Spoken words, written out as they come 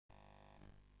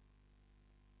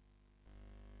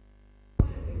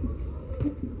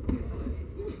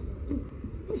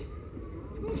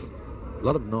A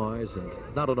lot of noise and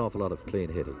not an awful lot of clean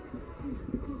hitting.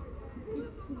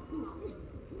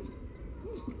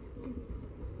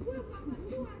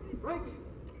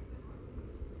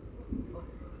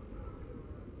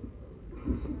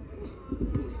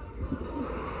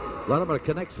 Latimer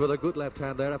connects with a good left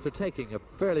hand there after taking a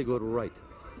fairly good right.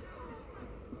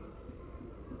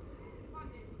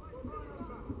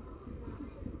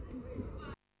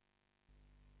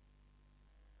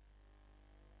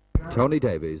 Tony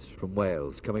Davies from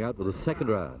Wales coming out with the second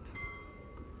round.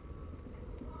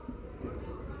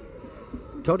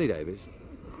 Tony Davies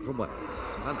from Wales.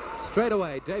 And straight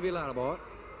away, Davy Larmour.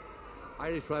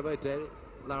 Irish flyweight Davy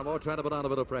Larmour trying to put on a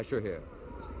bit of pressure here.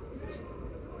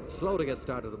 Slow to get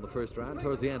started in the first round.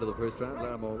 Towards the end of the first round,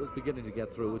 Larmour was beginning to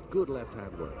get through with good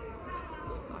left-hand work.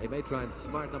 He may try and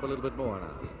smarten up a little bit more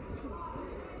now.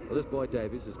 Well, this boy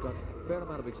Davies has got a fair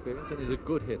amount of experience and he's a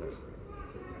good hitter.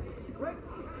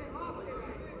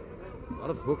 A lot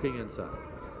of hooking inside.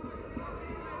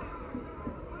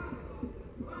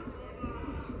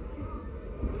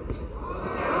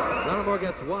 Larmour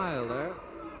gets wild there.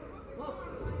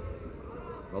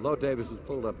 Although Davies was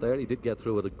pulled up there, he did get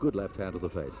through with a good left hand to the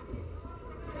face.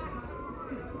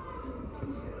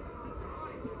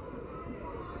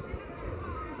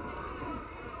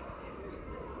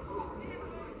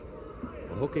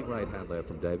 A hooking right hand there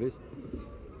from Davies.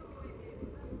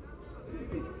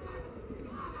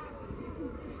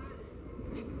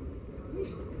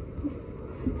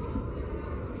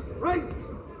 Right.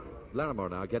 Larmour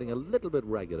now getting a little bit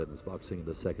ragged in his boxing in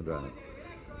the second round.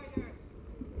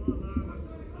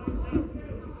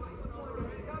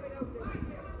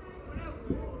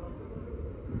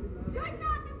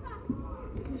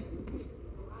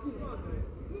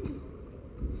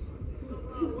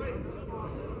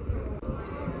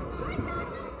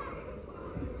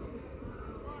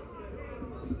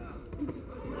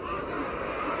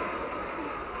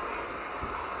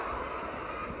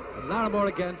 Larmour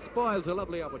again spoils a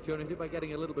lovely opportunity by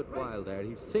getting a little bit wild there.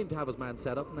 He seemed to have his man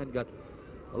set up and then got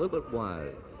a little bit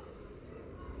wild.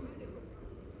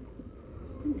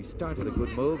 He started a good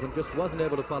move and just wasn't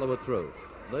able to follow it through.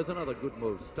 There's another good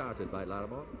move started by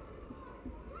Larmour.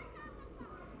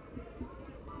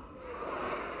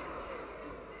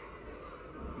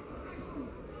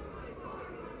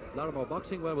 Larmour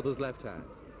boxing well with his left hand.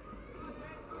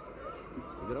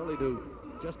 He could only do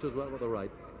just as well with the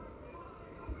right.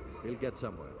 He'll get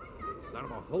somewhere.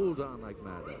 Larmour holds on like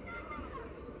mad there.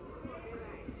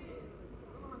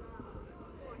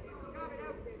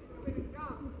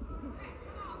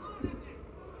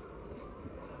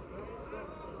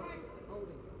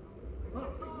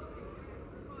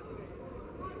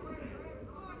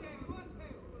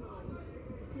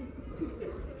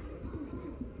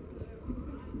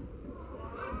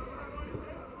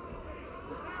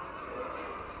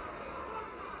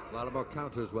 Larmour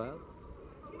counters well.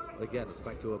 Again, it's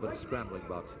back to a bit of scrambling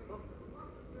boxing.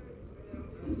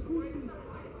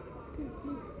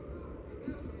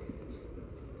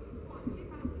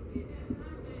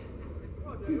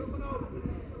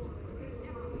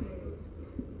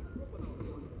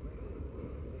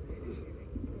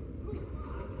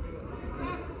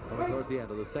 Coming towards the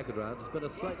end of the second round, it's been a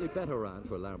slightly better round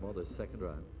for Larmour this second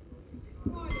round.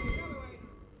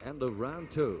 End of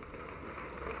round two.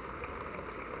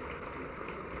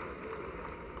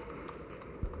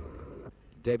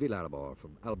 Davy Larmour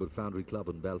from Albert Foundry Club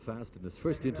in Belfast in his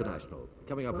first international.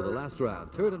 Coming up for the last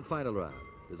round, third and final round.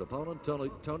 His opponent,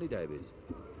 Tony Davies.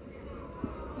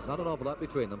 Not an awful lot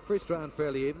between them. First round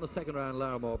fairly even, the second round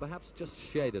Larmour perhaps just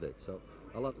shaded it, so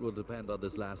a lot will depend on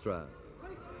this last round.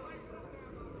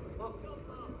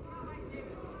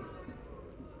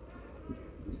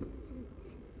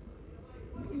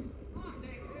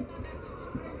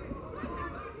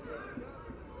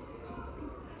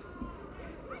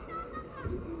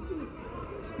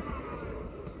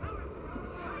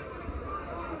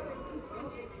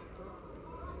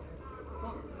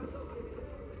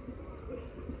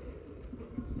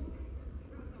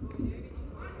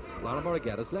 Larmour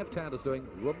again, his left hand is doing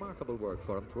remarkable work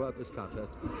for him throughout this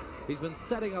contest. He's been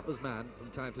setting up his man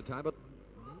from time to time, but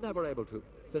never able to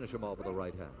finish him off with the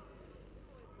right hand.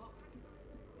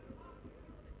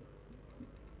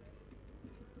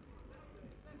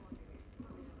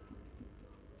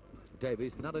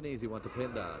 Davies, not an easy one to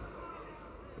pin down.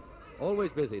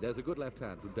 Always busy. There's a good left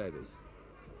hand from Davies.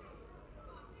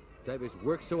 Davies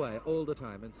works away all the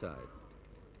time inside.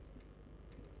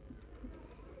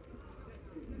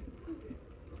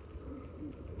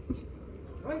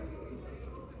 Right.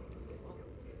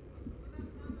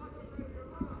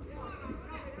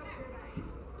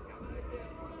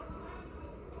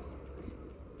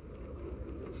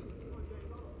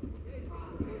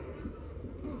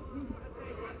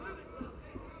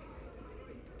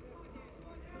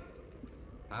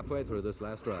 Halfway through this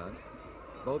last round,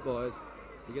 both boys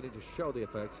beginning to show the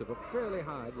effects of a fairly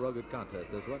high and rugged contest,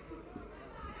 this one.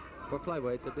 For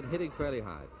flyweights, have been hitting fairly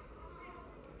high.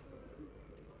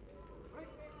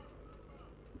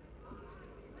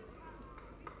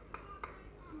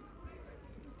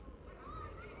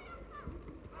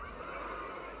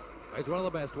 It's one of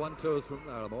the best 1-2s from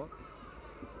Larmour.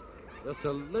 Just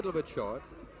a little bit short.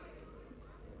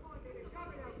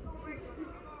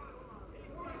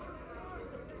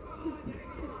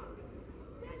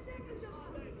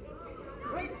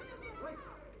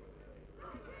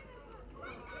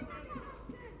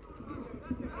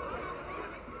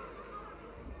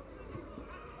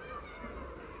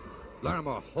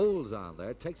 Larmour holds on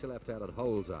there, takes a left hand and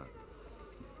holds on.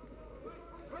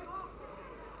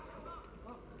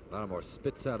 Larmour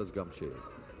spits out his gum shield.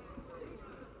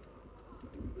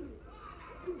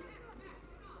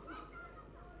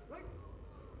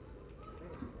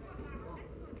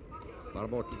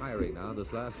 Larmour tiring now in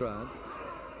this last round.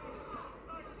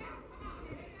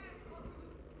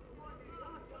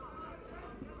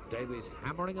 Davies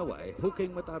hammering away,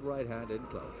 hooking with that right hand in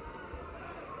close.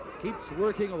 Keeps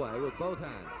working away with both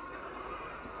hands.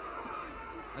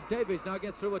 And Davies now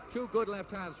gets through with two good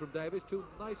left hands from Davies, two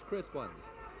nice crisp ones.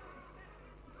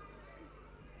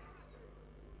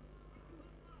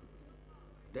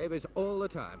 Davies all the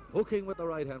time, hooking with the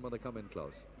right hand when they come in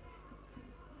close.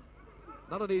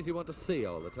 Not an easy one to see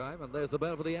all the time, and there's the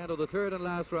bell for the end of the third and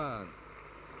last round.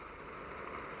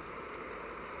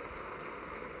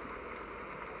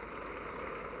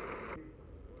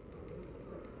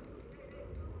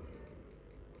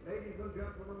 Ladies and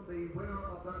gentlemen, the winner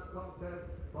of that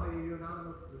contest by a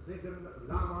unanimous decision,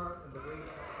 Larmour in the ring.